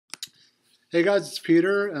Hey guys, it's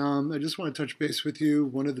Peter. I just want to touch base with you.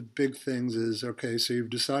 One of the big things is okay. So you've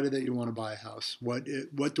decided that you want to buy a house. What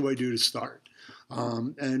do I do to start?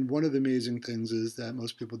 And one of the amazing things is that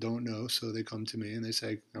most people don't know, so they come to me and they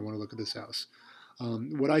say, "I want to look at this house."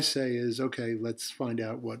 What I say is, okay, let's find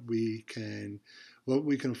out what we can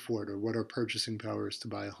afford or what our purchasing power is to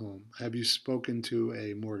buy a home. Have you spoken to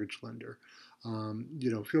a mortgage lender?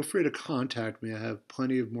 Feel free to contact me. I have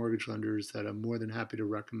plenty of mortgage lenders that I'm more than happy to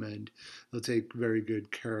recommend. They'll take very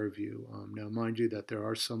good care of you. Now, mind you, that there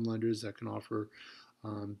are some lenders that can offer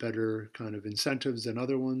better kind of incentives than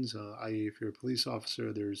other ones. I.e., if you're a police officer,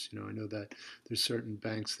 I know that there's certain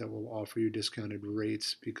banks that will offer you discounted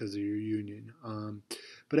rates because of your union.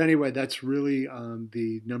 But anyway, that's really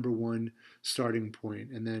the number one starting point.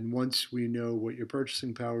 And then once we know what your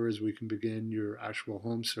purchasing power is, we can begin your actual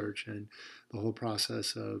home search and the whole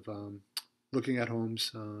process of looking at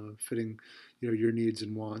homes, fitting your needs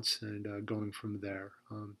and wants, and going from there.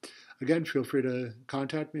 Again, feel free to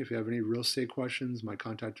contact me if you have any real estate questions. My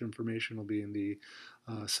contact information will be in the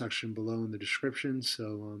section below in the description.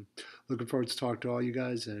 So, looking forward to talk to all you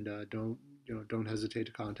guys, and don't hesitate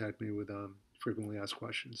to contact me with frequently asked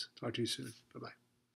questions. Talk to you soon. Bye bye.